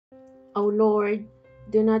O Lord,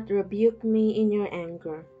 do not rebuke me in your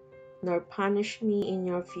anger, nor punish me in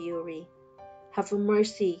your fury. Have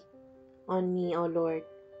mercy on me, O Lord,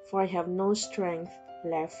 for I have no strength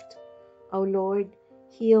left. O Lord,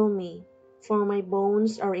 heal me, for my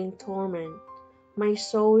bones are in torment. My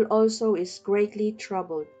soul also is greatly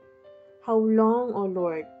troubled. How long, O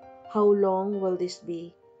Lord, how long will this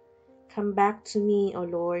be? Come back to me, O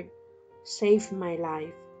Lord, save my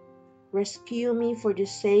life. Rescue me for the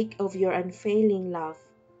sake of your unfailing love.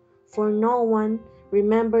 For no one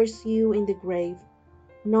remembers you in the grave.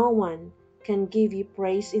 No one can give you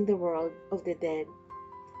praise in the world of the dead.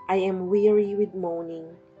 I am weary with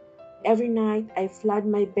moaning. Every night I flood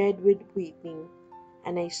my bed with weeping,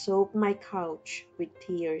 and I soak my couch with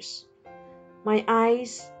tears. My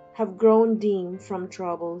eyes have grown dim from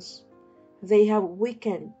troubles. They have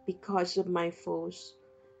weakened because of my foes.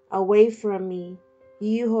 Away from me,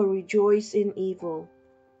 you who rejoice in evil,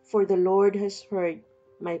 for the Lord has heard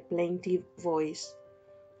my plaintive voice.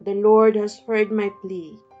 The Lord has heard my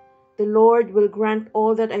plea. The Lord will grant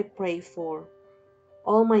all that I pray for.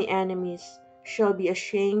 All my enemies shall be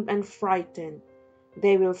ashamed and frightened.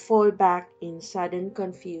 They will fall back in sudden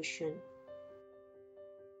confusion.